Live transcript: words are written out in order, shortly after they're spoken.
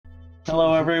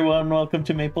Hello everyone, welcome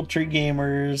to Maple Tree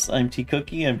Gamers. I'm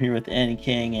TCookie, I'm here with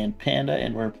Anikaang and Panda,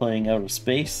 and we're playing Out of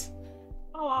Space.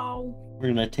 Hello. We're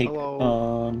gonna take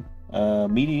on a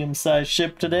medium-sized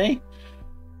ship today.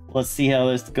 Let's see how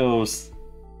this goes.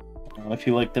 If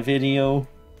you liked the video,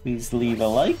 please leave a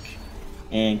like,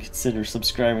 and consider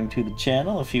subscribing to the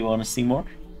channel if you want to see more.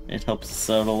 It helps us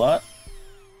out a lot.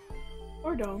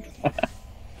 Or don't. Oh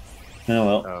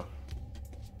well.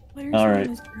 Oh. Alright,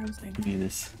 give me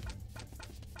this.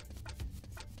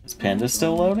 Is Panda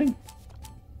still loading?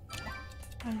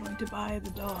 I'm going to buy the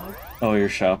dog. Oh, you're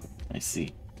shopping. I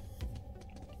see.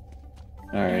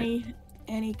 Alright.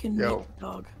 Annie can make the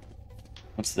dog.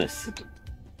 What's this?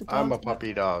 I'm a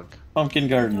puppy dog. Pumpkin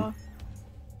garden. Why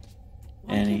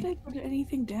can't I put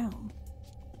anything down?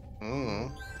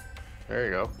 There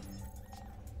you go.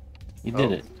 You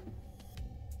did it.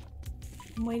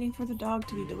 I'm waiting for the dog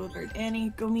to be delivered.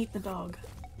 Annie, go meet the dog.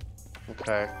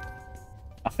 Okay.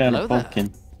 I found a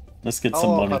pumpkin. Let's get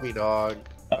some money. Puppy dog.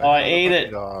 Oh, I ate it.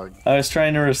 Dog. I was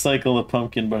trying to recycle the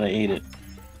pumpkin, but I ate it.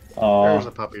 Oh. There's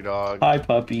a puppy dog. Hi,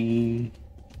 puppy.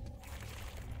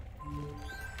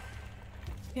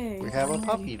 Okay, we have a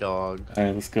puppy dog.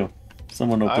 Alright, let's go.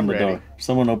 Someone open the door.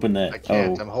 Someone open that. I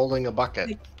can't. I'm holding a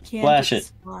bucket. Splash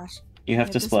it. You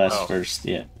have to splash first,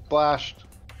 yeah. Splashed.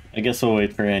 I guess we'll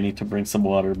wait for Annie to bring some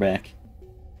water back.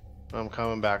 I'm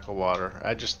coming back with water.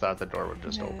 I just thought the door would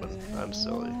just open. I'm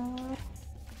silly.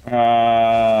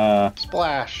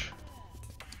 Splash.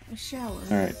 A shower.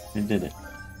 Alright, I did it.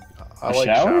 I a like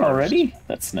shower showers. already?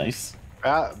 That's nice.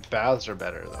 Baths are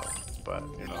better though, but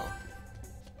you know,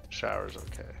 showers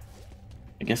okay.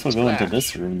 I guess we'll go into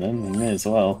this room then. We may as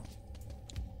well.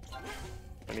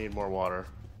 I need more water.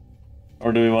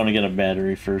 Or do we want to get a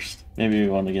battery first? Maybe we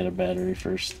want to get a battery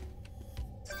first.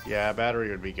 Yeah, a battery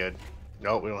would be good.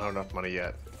 Nope, we don't have enough money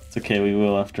yet. It's okay, we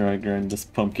will after I grind this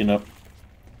pumpkin up.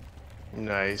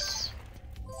 Nice.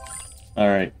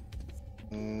 Alright.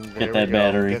 Get that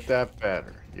battery. Get that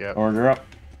battery. Yep. Order up.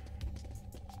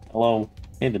 Hello.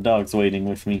 Hey, the dog's waiting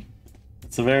with me.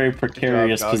 It's a very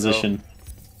precarious position.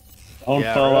 Don't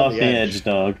fall off the edge,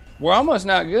 dog. We're almost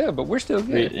not good, but we're still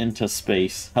good. Right into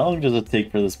space. How long does it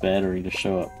take for this battery to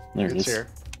show up? There it is. Here.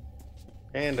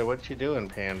 Panda, what you doing,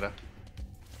 Panda?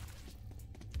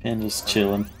 Panda's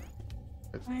chilling.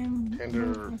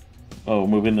 Panda... Oh,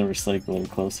 moving the recycler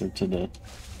closer to the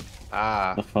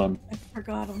the fun. I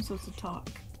forgot I'm supposed to talk.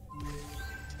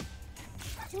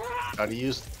 Gotta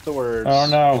use the words. Oh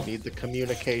no! Need the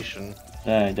communication.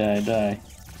 Die, die, die.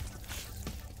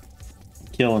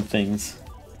 Killing things.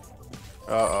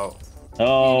 Uh-oh.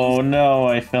 Oh no,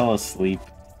 I fell asleep.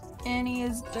 Annie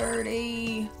is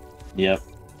dirty. Yep.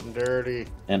 I'm dirty.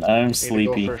 And I'm Need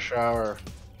sleepy. to go for a shower.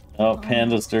 Oh,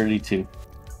 Panda's dirty too.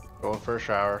 Going for a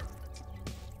shower.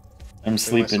 I'm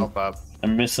sleeping.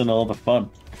 I'm missing all the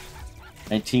fun.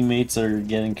 My teammates are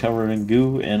getting covered in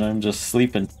goo and I'm just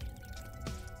sleeping.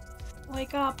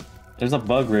 Wake up. There's a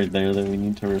bug right there that we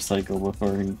need to recycle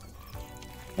before we...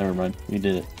 Never mind, we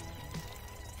did it.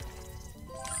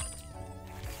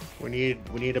 We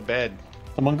need a bed.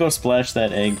 Someone go splash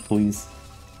that egg, please.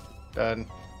 Done.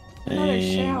 Another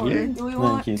shower. Do we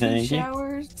want two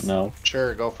showers? No.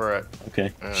 Sure, go for it.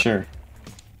 Okay, sure.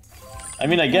 I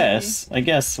mean, I guess,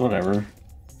 whatever.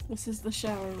 This is the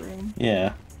shower room.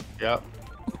 Yeah. Yep.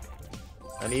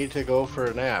 I need to go for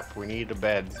a nap. We need a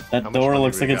bed. That door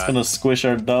looks like it's gonna squish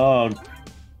our dog.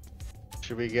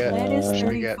 Should we get? What should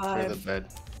we get for the bed?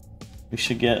 We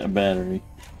should get a battery.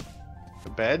 A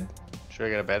bed? Should I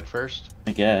get a bed first?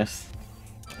 I guess.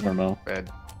 I don't know.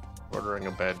 Bed. Ordering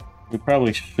a bed. We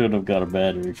probably should have got a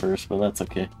battery first, but that's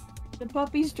okay. The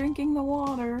puppy's drinking the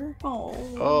water. Oh.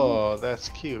 Oh, that's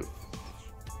cute.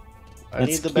 I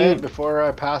need the bed before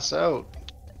I pass out.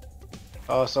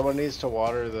 Oh, someone needs to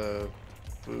water the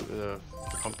food, the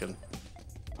pumpkin.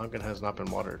 Pumpkin has not been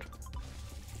watered.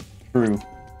 True.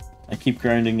 I keep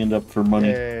grinding it up for money.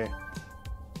 Yay.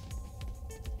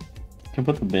 I can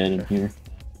put the bed in here.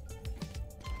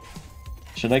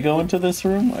 Should I go into this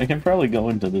room? I can probably go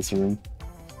into this room.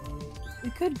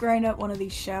 We could grind up one of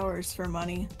these showers for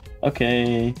money.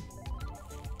 Okay.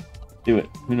 Do it.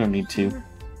 We don't need to.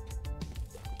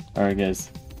 Alright, guys.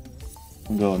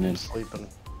 I'm going in. Sleeping.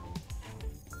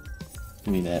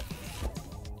 Give me that.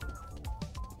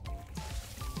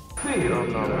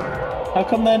 No. How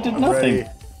come that did nothing? Ready.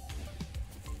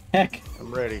 Heck.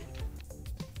 I'm ready.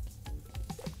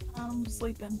 I'm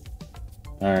sleeping.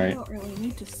 Alright. I don't really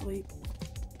need to sleep.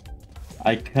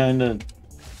 I kinda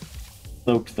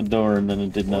soaked the door and then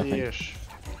it did nothing.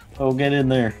 Oh, get in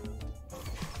there.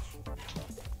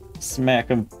 Smack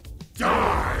him.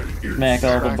 Smack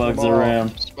all the bugs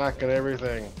around. Smacking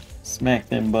everything. Smack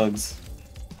them bugs.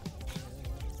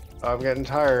 I'm getting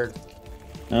tired.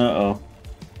 Uh-oh.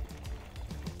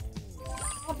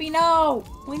 Puppy, no!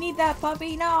 We need that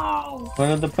puppy, no! What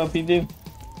did the puppy do?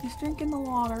 He's drinking the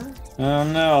water. Oh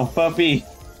no, puppy!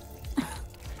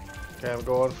 Okay, I'm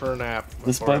going for a nap.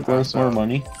 This before I bug worth pass more out.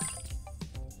 money?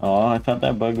 Oh, I thought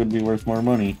that bug would be worth more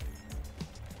money.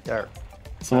 There.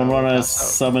 Someone We'll want to pass out.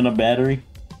 summon a battery?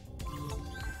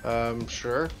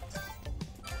 Sure.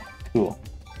 Cool.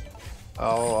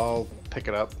 I'll pick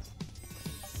it up.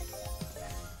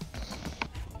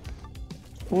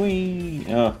 Whee!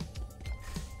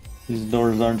 These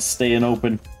doors aren't staying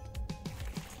open.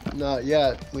 Not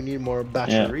yet. We need more Yeah,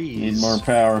 batteries. need more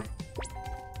power.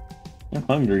 I'm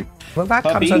hungry. Well, that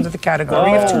Puppy? comes under the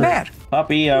category of Oh. too bad.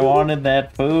 Puppy, I wanted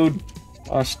that food.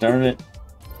 Gosh darn it.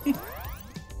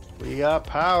 We got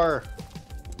power.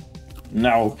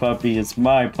 No, puppy, it's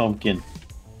my pumpkin.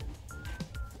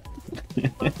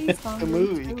 Puppy's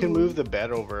hungry, You can too. move the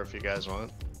bed over if you guys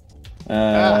want.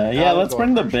 Yeah, I'm let's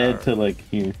going bring the for a bed shower. to like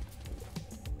here.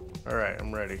 All right,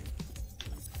 I'm ready.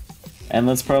 And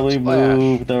let's probably Splash.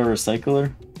 move the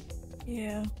recycler.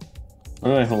 Yeah.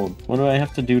 What do I hold? What do I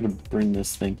have to do to bring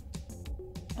this thing?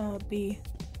 B.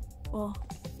 Well,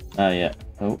 Ah, yeah.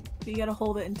 Oh, you gotta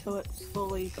hold it until it's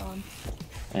fully gone.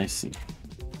 I see.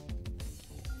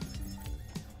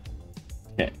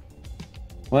 Okay.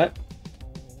 What?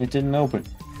 It didn't open.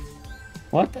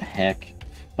 What the heck?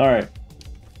 Alright.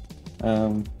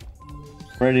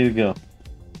 Ready to go.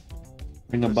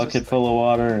 Bring a What's this bucket thing? full of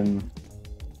water and...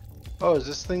 Oh, is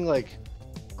this thing like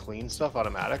clean stuff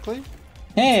automatically?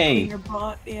 Hey! Your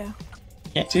bot, yeah.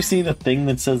 Can't you see the thing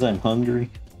that says I'm hungry?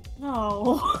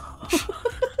 No.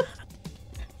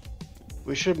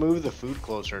 We should move the food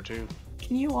closer too.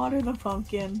 Can you water the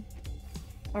pumpkin?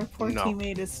 Our poor No.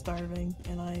 teammate is starving,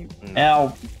 and I.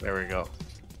 Ow! There we go.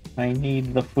 I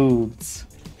need the foods.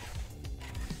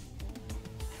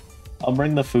 I'll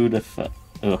bring the food if...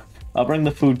 I'll bring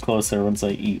the food closer once I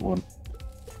eat one.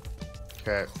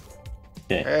 Okay.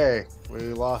 Okay. Hey, we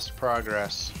lost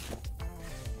progress.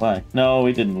 Why? No,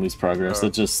 we didn't lose progress. Oh.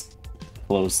 It just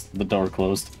closed. The door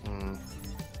closed. Hmm.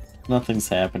 Nothing's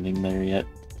happening there yet.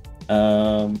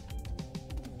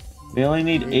 We only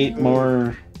need eight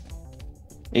more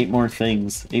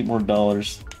things. $8 more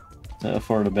to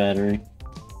afford a battery.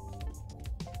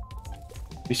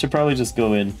 We should probably just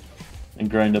go in and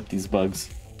grind up these bugs.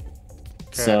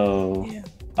 Okay. So Yeah.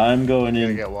 I'm going Gonna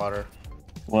in get water.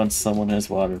 once someone has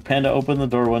water. Panda, open the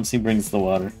door once he brings the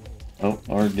water. Oh,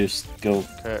 or just go.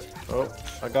 Okay. Oh,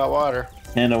 I got water.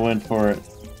 Panda went for it.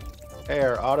 Hey,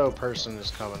 our auto person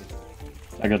is coming.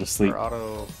 I gotta sleep. Our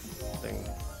auto thing.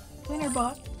 Cleaner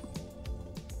bot.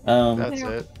 That's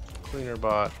Cleaner. it. Cleaner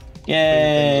bot.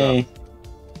 Yay! things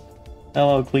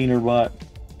Hello, cleaner bot.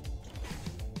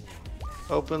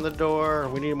 Open the door.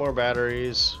 We need more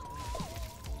batteries.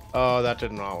 Oh, that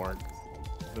did not work.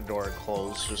 The door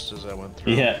closed just as I went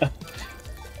through. Yeah.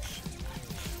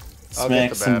 I'll Smack get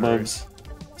the some battery. bugs.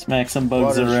 Smack some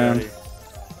bugs Water's around. ready.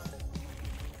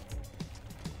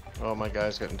 Oh, my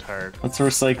guy's getting tired. Let's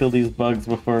recycle these bugs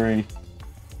before we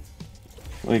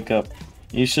wake up.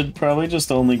 You should probably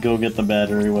just only go get the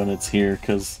battery when it's here,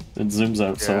 because it zooms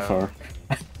out so Yeah. far.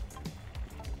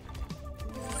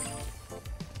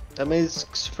 That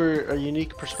makes for a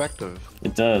unique perspective.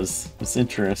 It does. It's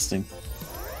interesting.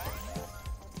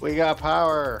 We got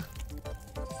power.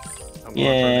 I'm going for a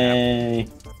Yay!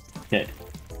 Okay. nap.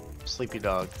 Sleepy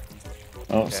dog.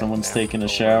 Oh, Okay, someone's nap taking a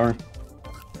forward. shower.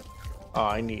 Oh,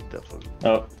 I need the food.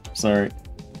 Oh, sorry.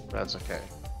 That's okay.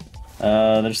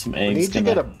 There's some We eggs. need to gonna-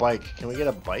 get a bike. Can we get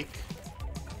a bike?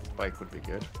 Bike would be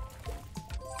good.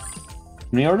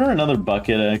 Can we order another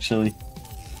bucket, actually?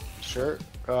 Sure.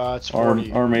 It's Or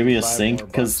 40. or maybe a 5 sink, more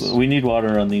because bucks. we need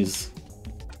water on these.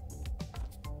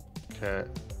 Okay.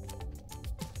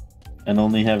 And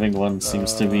only having one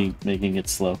seems to be making it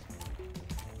slow.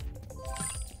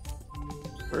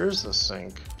 Where's the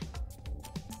sink?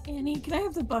 Annie, can I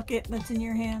have the bucket that's in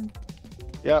your hand?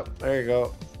 Yep, there you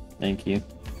go. Thank you.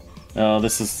 Oh,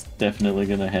 this is definitely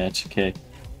gonna hatch. Okay.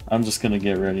 I'm just gonna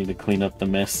get ready to clean up the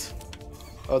mess.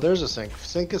 Oh, there's a sink.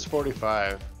 Sink is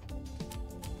 45.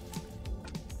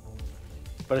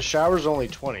 But a shower's only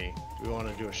 20. Do we want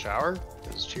to do a shower?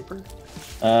 It's cheaper?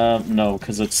 No,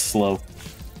 because it's slow.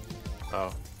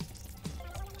 Oh.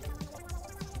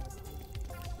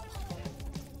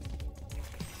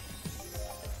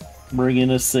 Bring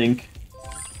in a sink.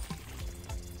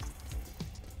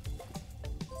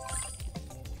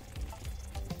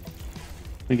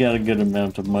 We got a good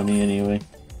amount of money anyway.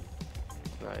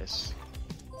 Nice.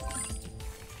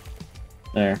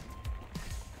 There.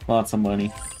 Lots of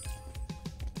money.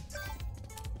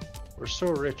 We're so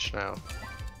rich now.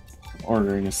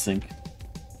 Ordering a sink.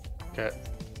 Okay.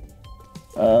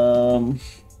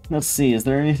 Let's see, is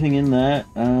there anything in that?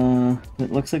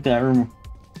 It looks like that room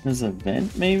has a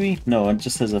vent, maybe? No, it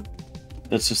just has a...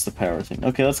 That's just the power thing.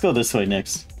 Okay, let's go this way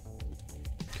next.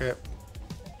 Okay.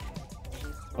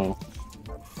 Oh.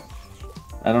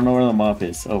 I don't know where the mop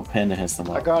is. Oh, Panda has the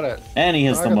mop. I got it. Annie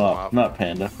has I the got the mop, mop. not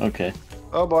Panda. Okay.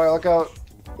 Oh boy, look out.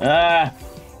 Ah!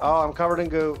 Oh, I'm covered in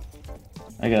goo.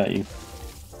 I got you.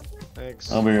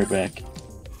 Thanks. I'll be right back.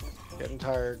 Getting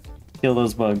tired. Kill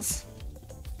those bugs.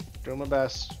 Doing my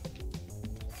best.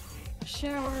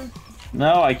 Shower.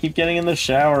 No, I keep getting in the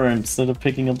shower instead of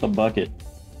picking up the bucket.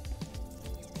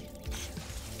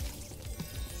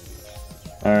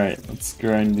 Alright, let's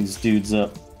grind these dudes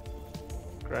up.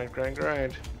 Grind, grind,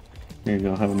 grind. Here you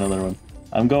go, have another one.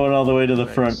 I'm going all the way to the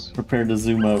Thanks. front, prepared to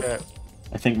zoom out. Okay.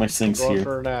 I think my sink's Going here.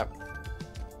 for a nap.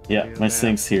 Yeah, Need a my nap.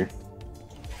 sink's here.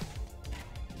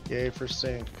 Yay for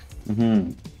sink.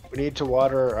 Mm-hmm. We need to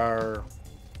water our...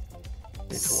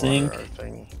 Sink. Water our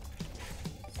thing.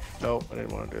 Nope, I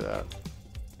didn't want to do that.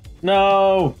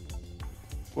 No!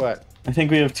 What? I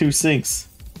think we have 2 sinks.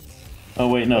 Oh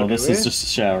wait, no, Oh, do this is we? just a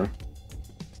shower.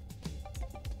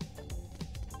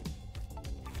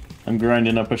 I'm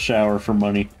grinding up a shower for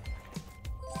money.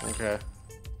 Okay.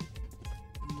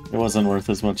 It wasn't worth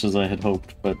as much as I had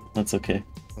hoped, but that's okay.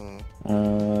 Hmm.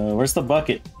 Where's the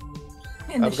bucket?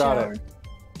 In the I've got shower. it.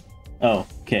 Oh,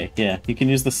 okay, yeah, you can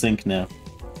use the sink now.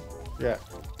 Yeah.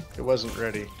 It wasn't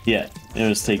ready. Yeah, it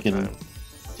was taking Time.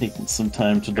 some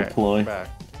time to Okay, deploy. back.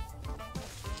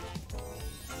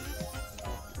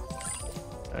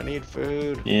 I need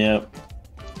food. Yep,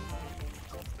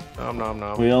 Nom nom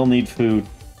nom. we all need food.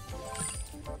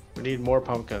 We need more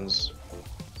pumpkins.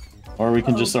 Or we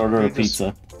can Oh, just order a we just-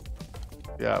 pizza.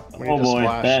 Yeah. We Oh need to boy,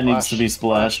 splash, that needs splash, to be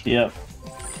splashed. Yep,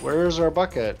 splash. Where's our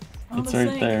bucket? On it's the right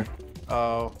sink. there.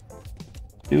 Oh,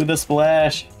 Do the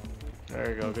splash.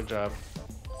 there you go. Good job.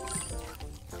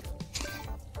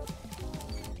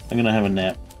 I'm gonna have a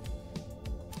nap.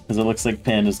 Because it looks like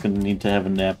Panda's gonna need to have a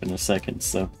nap in a second,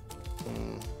 so...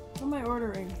 Hmm. What am I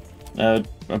ordering? I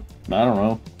don't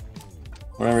know.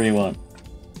 Whatever you want.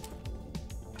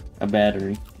 A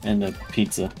battery and a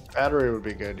pizza. Battery would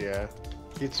be good, yeah.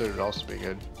 Pizza would also be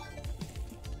good.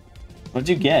 What'd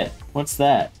you get? What's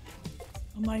that?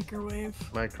 A microwave.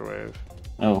 Microwave.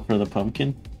 Oh, for the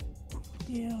pumpkin?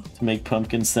 Yeah. To make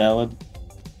pumpkin salad?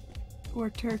 Or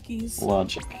turkeys.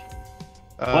 Logic.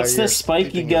 What's your this spiky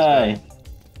sleeping is guy?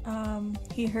 bad.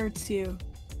 He hurts you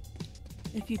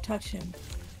if you touch him.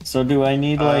 So do I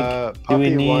need like... do we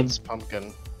Puppy need... wants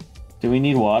pumpkin. Do we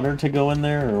need water to go in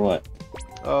there or what?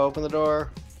 Oh, open the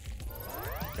door.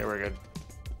 Okay, we're good.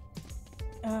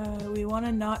 We want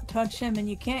to not touch him, and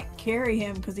you can't carry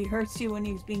him because he hurts you when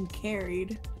he's being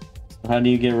carried. How do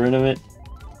you get rid of it?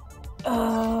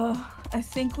 I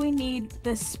think we need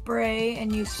the spray,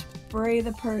 and you spray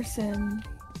the person.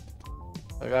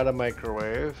 I got a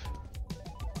microwave.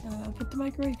 Put the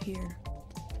microwave here.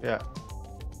 Yeah.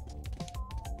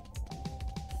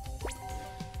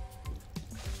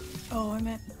 Oh, I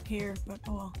meant here, but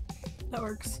oh well. That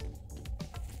works.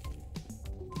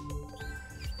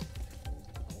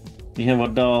 You have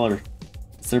 $1.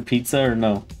 Is there pizza or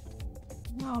no?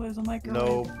 No, there's a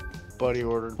microwave. Nobody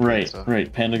ordered Right, pizza.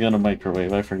 right. Panda got a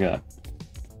microwave. I forgot.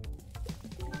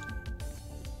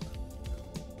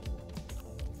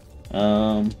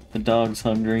 The dog's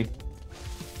hungry,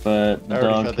 but the I already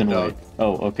dog fed the can dog. wait.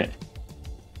 Oh, okay.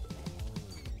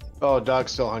 Oh,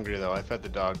 dog's still hungry though. I fed the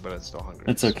dog, but it's still hungry.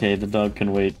 It's okay. The dog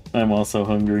can wait. I'm also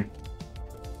hungry.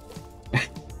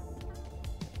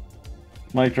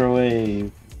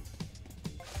 Microwave.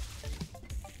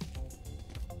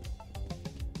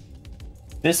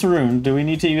 This room, do we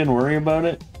need to even worry about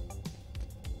it?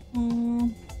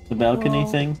 The balcony Well-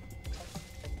 thing?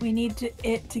 We need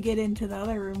it to get into the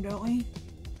other room, don't we?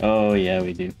 Oh, yeah,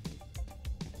 we do.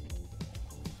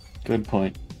 Good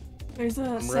point. There's a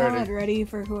I'm salad ready. ready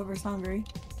for whoever's hungry.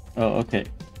 Oh, okay.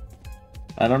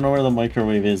 I don't know where the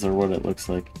microwave is or what it looks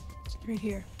like. It's right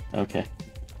here. Okay.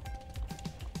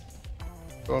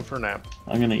 Going for a nap.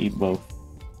 I'm gonna eat both.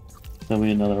 There'll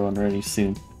be another one ready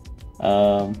soon.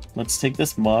 Let's take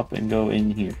this mop and go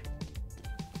in here.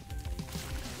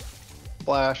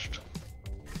 Splashed.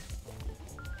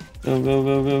 Go, go,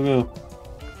 go, go, go.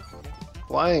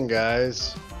 Flying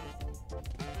guys.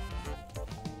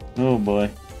 Oh boy.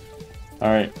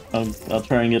 Alright, I'll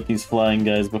try and get these flying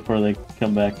guys before they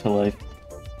come back to life.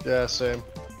 Yeah, same.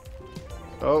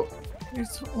 Oh,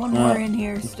 There's one more in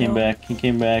here He still. came back, he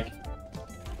came back.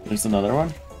 There's another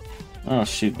one? Oh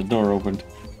shoot, the door opened.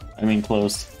 I mean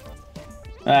closed.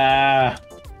 Ah!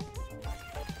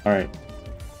 Alright.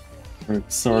 We're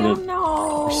sort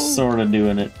of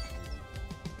doing it.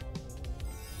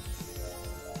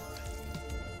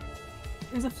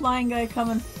 There's a flying guy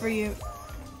coming for you.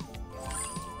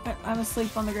 I'm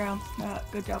asleep on the ground.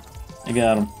 Good job. I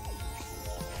got him.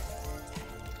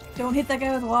 Don't hit that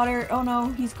guy with water. Oh no,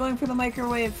 he's going for the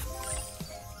microwave.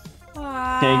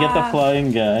 Okay, get the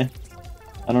flying guy.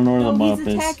 I don't know where the mop is.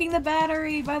 He's attacking the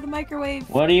battery by the microwave.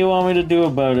 What do you want me to do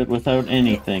about it without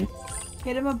anything?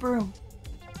 Hit him a broom.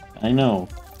 I know.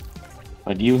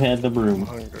 But you had the broom. I'm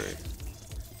hungry.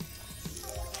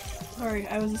 Sorry,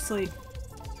 I was asleep.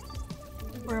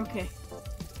 We're okay.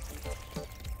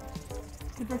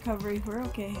 Good recovery, we're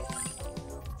okay.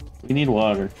 We need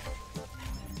water.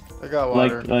 I got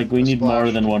water. Like we need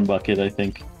more than one bucket, I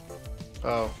think.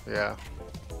 Oh, yeah.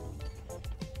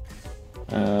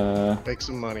 Make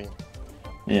some money.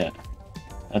 Yeah.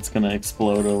 That's gonna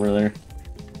explode over there.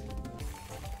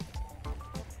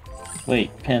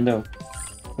 Wait, Panda.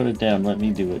 Put it down, let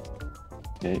me do it.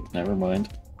 Okay, never mind.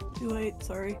 Too late,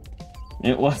 sorry.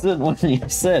 It wasn't when you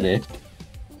said it.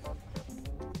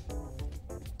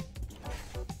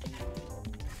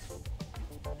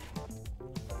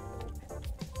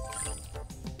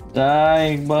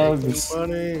 Dying bugs.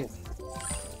 Money.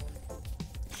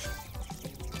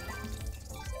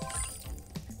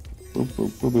 Boop, boop,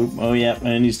 boop, boop. Oh yeah,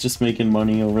 and he's just making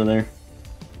money over there.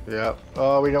 Yep.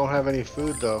 Oh, we don't have any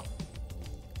food though.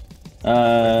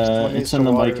 It's in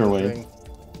the microwave.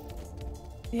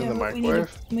 Yeah, in the but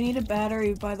microwave? we need a battery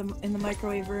in the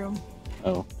microwave room.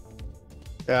 Oh.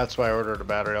 Yeah, that's why I ordered a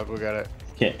battery. I'll go get it.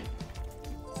 Okay.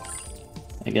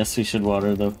 I guess we should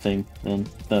water the thing then.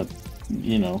 The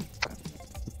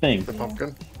thing. The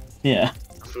pumpkin? Yeah.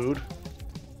 Food?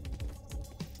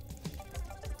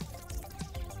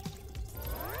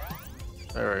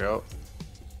 There we go.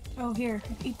 Oh, here,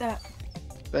 eat that.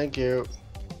 Thank you.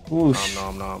 Whoosh.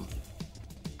 Nom nom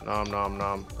nom. Nom nom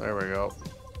nom. There we go.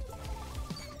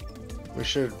 We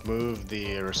should move the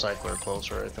recycler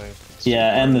closer, I think.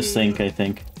 Yeah, and the sink, I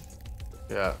think.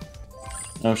 Yeah.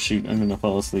 Oh shoot, I'm gonna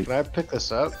fall asleep. Can I pick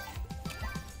this up?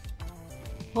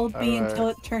 Hold B until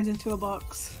it turns into a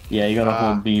box. Yeah, you gotta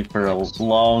hold B for a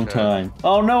long time.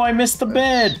 Oh no, I missed the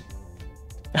bed!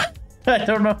 I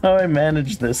don't know how I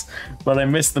managed this, but I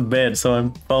missed the bed, so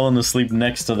I'm falling asleep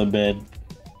next to the bed.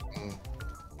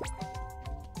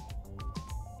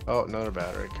 Oh, another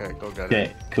battery. Okay, go get it.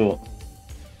 Okay, cool.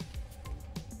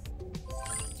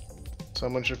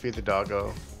 Someone should feed the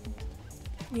doggo.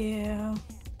 Yeah.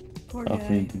 Poor I'll guy.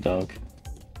 feed the dog.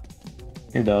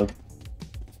 Here, dog.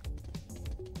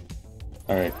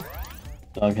 Alright.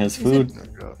 Dog has food. There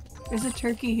we go. There's a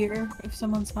turkey here if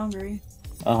someone's hungry.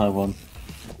 I'll have one.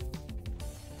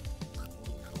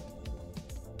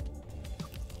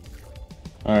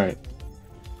 Alright.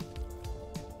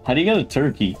 How do you get a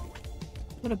turkey?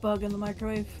 Put a bug in the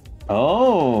microwave.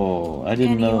 Oh, I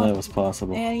didn't Annie, you know that want- was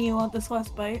possible. Annie, you want this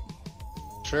last bite?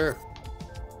 Sure.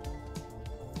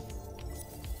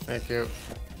 Thank you.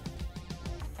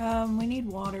 We need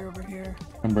water over here.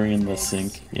 I'm bringing the Eggs.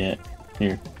 sink. Yeah,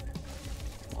 here.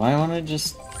 Why don't I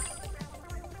just...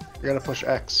 You gotta push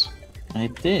X. I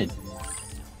did.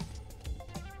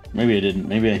 Maybe I didn't.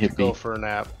 Maybe I hit B. Go for a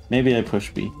nap. Maybe I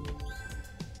pushed B.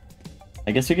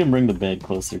 I guess we can bring the bed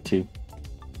closer too.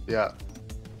 Yeah.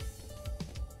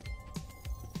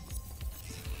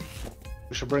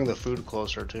 We should bring the food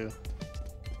closer too.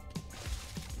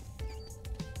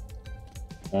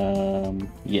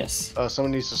 Yes. Oh,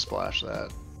 someone needs to splash that.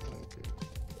 Thank you.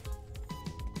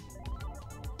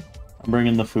 I'm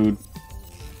bringing the food.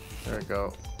 There we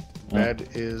go. Oh. Bed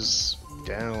is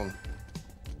down.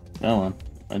 Go on.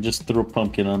 I just threw a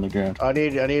pumpkin on the ground. I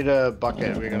need a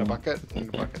bucket. We got a bucket? Need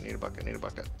a bucket, need a bucket, need a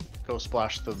bucket. Go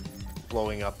splash the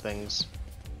blowing up things.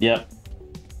 Yep.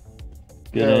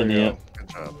 Good There we idea. go. Good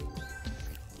job.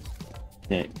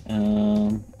 Okay,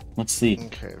 let's see.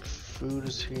 Okay, food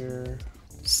is here.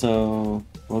 So,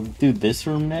 we'll do this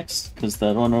room next, because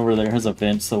that one over there has a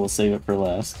vent, so we'll save it for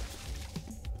last.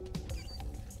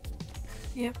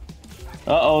 Yep.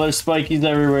 Uh-oh, there's spikies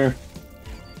everywhere.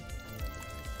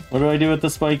 What do I do with the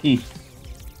spiky?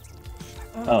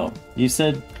 Oh, you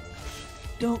said...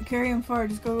 Don't carry him far,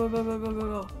 just go, go, go, go, go,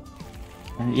 go,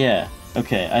 go. Yeah,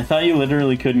 okay. I thought you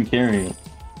literally couldn't carry it.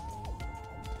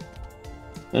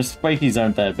 Those spikies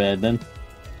aren't that bad, then.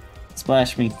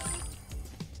 Splash me.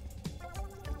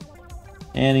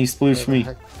 Annie, sploosh me.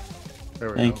 There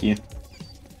we Thank go. you.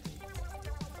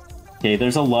 Okay,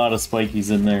 there's a lot of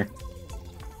spikies in there.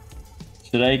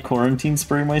 Should I quarantine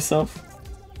spray myself?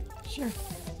 Sure.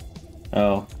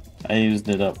 Oh, I used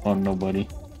it up on nobody.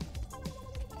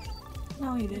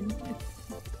 No, you didn't.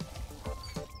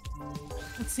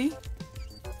 Let's see.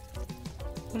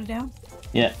 Put it down.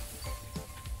 Yeah.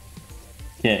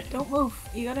 Okay. Don't move.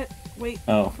 You gotta wait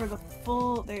for the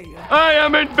full. There you go. I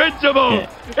am invincible!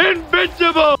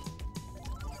 Invincible!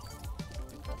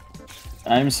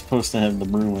 I'm supposed to have the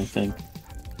broom, I think.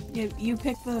 Yeah, you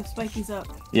pick the spikies up.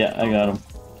 Yeah, I got him.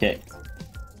 Okay.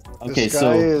 Okay, this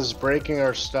guy is breaking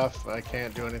our stuff. I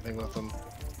can't do anything with him.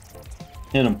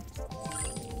 Hit him.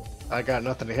 I got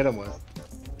nothing to hit him with.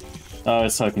 Oh, I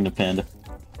was talking to Panda.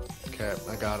 Okay,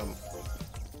 I got him.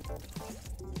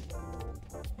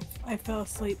 I fell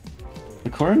asleep. The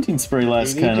quarantine spray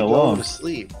lasts kind of You need to long. go to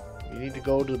sleep. You need to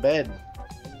go to bed.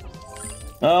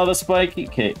 Oh, the spiky.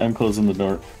 Okay, I'm closing the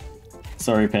door.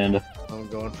 Sorry, Panda. I'm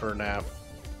going for a nap.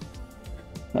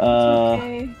 It's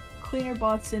okay. Cleaner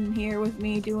bot's in here with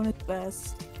me doing its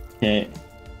best. Okay.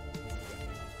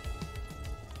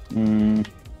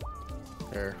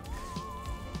 There.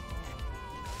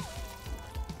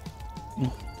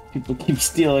 People keep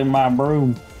stealing my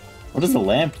broom. What does the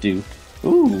lamp do?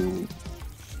 Ooh.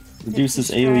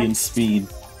 Reduces alien speed.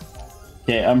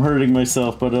 Okay, I'm hurting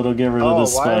myself, but it'll get rid of the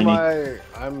spiny.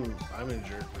 I'm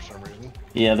injured for some reason.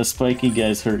 Yeah, the spiky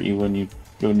guys hurt you when you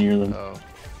go near them. Oh.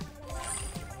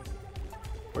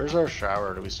 Where's our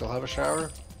shower? Do we still have a shower?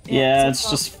 Yeah, it's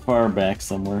just far back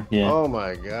somewhere. Yeah. Oh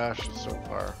my gosh, it's so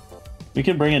far. We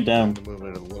can bring it down. Move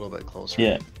it a little bit closer.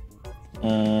 Yeah.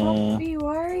 Puppy,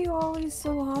 why are you always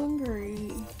so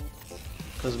hungry?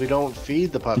 Because we don't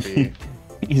feed the puppy.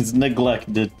 He's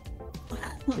neglected.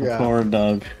 Yeah. Poor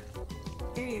dog.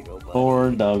 Here you go, buddy.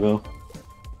 Poor doggo.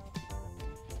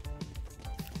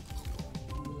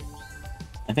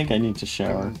 I think I need to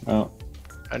shower. Oh.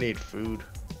 I need food.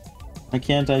 Why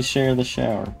can't I share the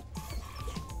shower?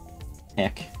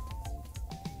 Heck.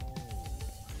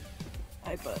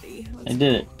 Hi, buddy. I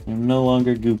did it. I'm no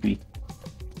longer goopy.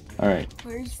 Alright.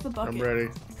 Where's the bucket? I'm ready.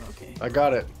 Okay. I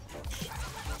got it.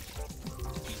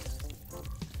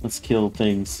 Let's kill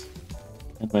things.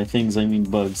 And by things, I mean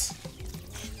bugs.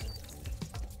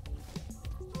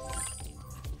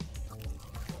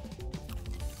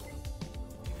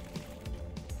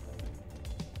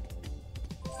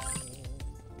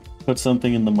 Put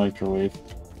something in the microwave.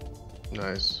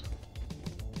 Nice.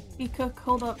 Hey, Cook,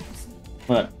 hold up.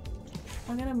 What?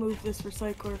 I'm gonna move this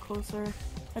recycler closer.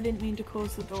 I didn't mean to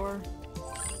close the door.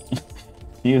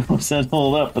 You said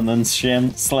hold up and then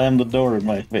slammed the door in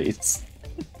my face.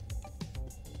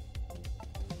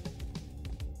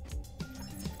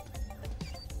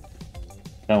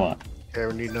 Come on. Okay,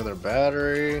 we need another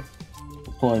battery.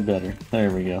 Probably better.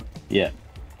 There we go. Yeah.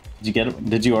 Did you get it?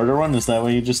 Did you order one? Is that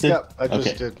what you just did? Yep, I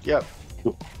just did. Yep.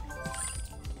 Cool.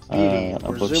 Speedy.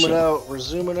 We're zooming bookshelf. out. We're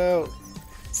zooming out.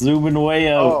 Zooming way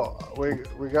out. Oh,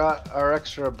 we got our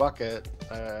extra bucket.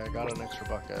 I got an extra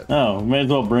bucket. Oh, may as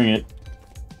well bring it.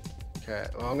 Okay,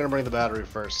 well, I'm gonna bring the battery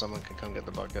first. Someone can come get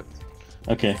the bucket.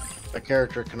 Okay. A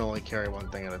character can only carry one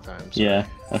thing at a time. So. Yeah,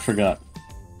 I forgot.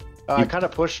 I kind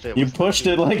of pushed it. You with pushed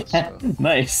my it like so,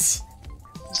 nice.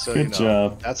 so Good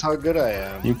job. That's how good I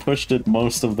am. You pushed it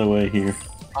most of the way here.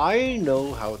 I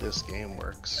know how this game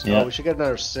works. Yeah. Oh, we should get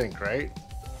another sink, right?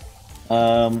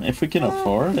 If we can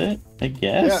afford it, I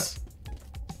guess.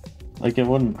 Like it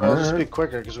wouldn't Or just hurt. be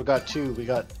quicker because we got two.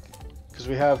 Because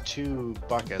we have two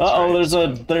buckets. Uh-oh,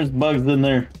 right? there's bugs in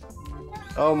there.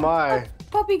 Oh my!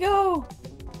 Puppy, go!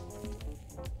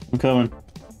 I'm coming.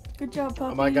 Good job,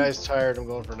 puppy. Oh, my guy's tired. I'm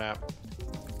going for a nap.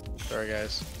 Sorry,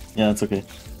 guys. Yeah, it's okay.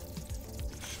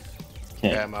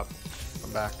 Okay. Yeah, I'm up.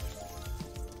 I'm back.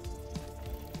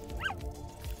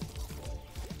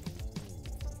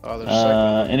 Oh, there's a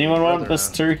second anyone want further this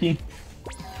now. turkey?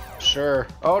 Sure.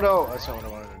 Oh no, that's not what I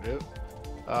wanted to do.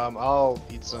 I'll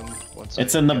eat some once.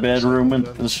 It's I in the get this bedroom and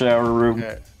done. the shower room.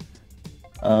 Okay.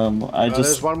 There's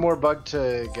There's one more bug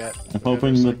to get. I'm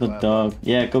hoping that the dog.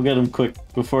 Yeah, go get him quick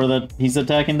before that. He's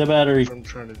attacking the battery. That's what I'm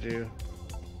trying to do.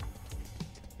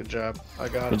 Good job. I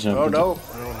got Good him. job, Oh good no,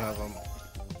 I don't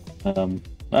have them.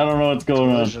 I don't know what's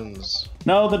going on. Collisions.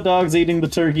 No, the dog's eating the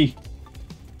turkey.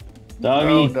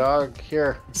 Doggy, No, dog.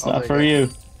 Here. it's I'll not take for it. you.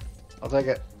 I'll take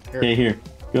it. Here. Okay, here.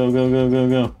 Go, go, go, go,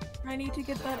 go. I need to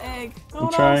get that egg. Oh I'm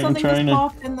no, trying something to- just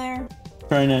popped in there.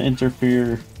 Trying to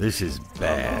interfere. This is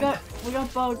bad. We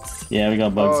got bugs. Yeah, we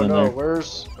got bugs Oh in no, there.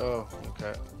 where's? Oh,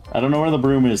 okay. I don't know where the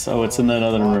broom is. Oh, it's in that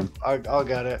other room. I'll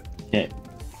get it. Okay.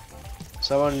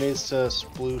 Someone needs to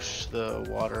sploosh the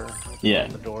water Yeah. on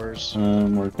the doors.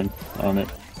 I'm working on it.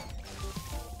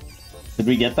 Did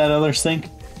we get that other sink?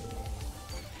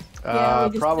 Yeah,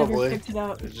 we just never Probably. picked it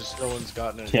up. It's just no one's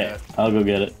gotten it Okay, yet. I'll go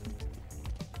get it.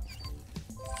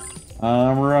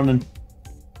 I'm running.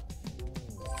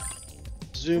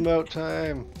 Zoom out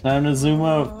time. Time to zoom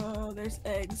out. Oh, there's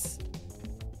eggs.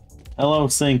 Hello,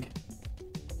 sink.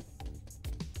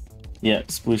 Yeah,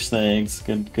 sploosh the eggs.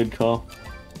 Good call.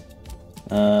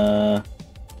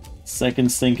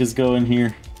 Second sink is going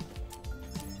here.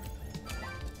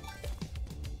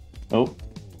 Oh.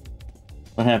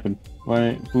 What happened? What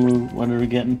are we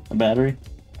getting? A battery?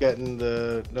 Getting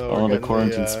the... No, Oh, we're the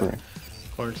quarantine spray.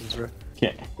 Quarantine spray.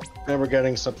 Okay. And we're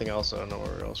getting something else. I don't know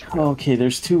where else we're getting. Okay,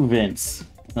 there's 2 vents.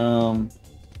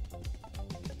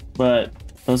 But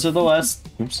those are the last...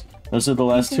 Oops. Those are the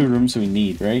last 2 rooms we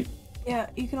need, right? Yeah,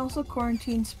 you can also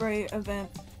quarantine spray a vent.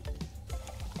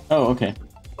 Oh, okay.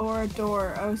 Or a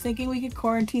door. I was thinking we could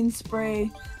quarantine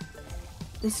spray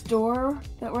this door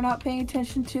that we're not paying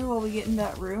attention to while we get in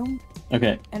that room.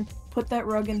 Okay. And put that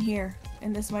rug in here,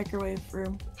 in this microwave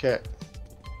room. Okay.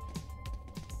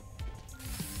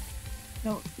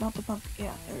 No, not the pump.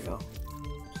 Yeah, there we go.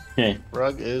 Okay.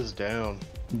 Rug is down.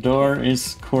 Door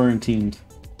is quarantined.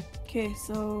 Okay,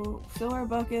 so fill our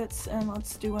buckets and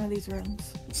let's do one of these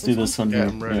rooms. Let's do this one Yeah, here.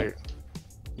 I'm ready.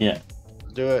 Yeah.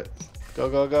 Do it. Go,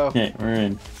 go, go. Okay, we're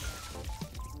in.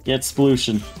 Get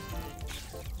splooshing.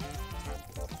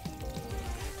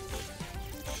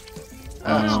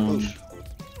 Sploosh.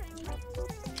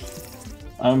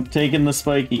 I'm taking the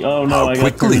spiky. Oh no, I How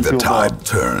got quickly turned the into a ball. tide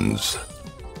turns.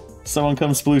 Someone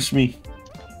come sploosh me.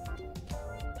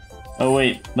 Oh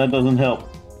wait, that doesn't help.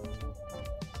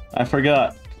 I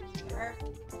forgot.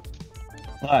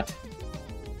 What?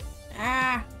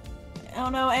 Ah! Oh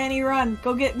no, Annie, run!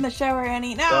 Go get in the shower,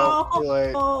 Annie. No! Oh, too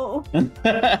late. Oh!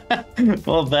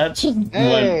 Well, that's just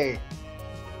Hey!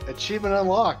 Achievement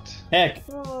unlocked. heck.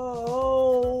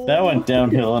 Oh! That went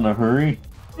downhill in a hurry.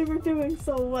 We were doing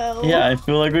so well. Yeah, I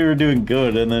feel like we were doing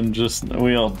good, and then just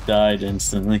we all died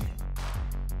instantly.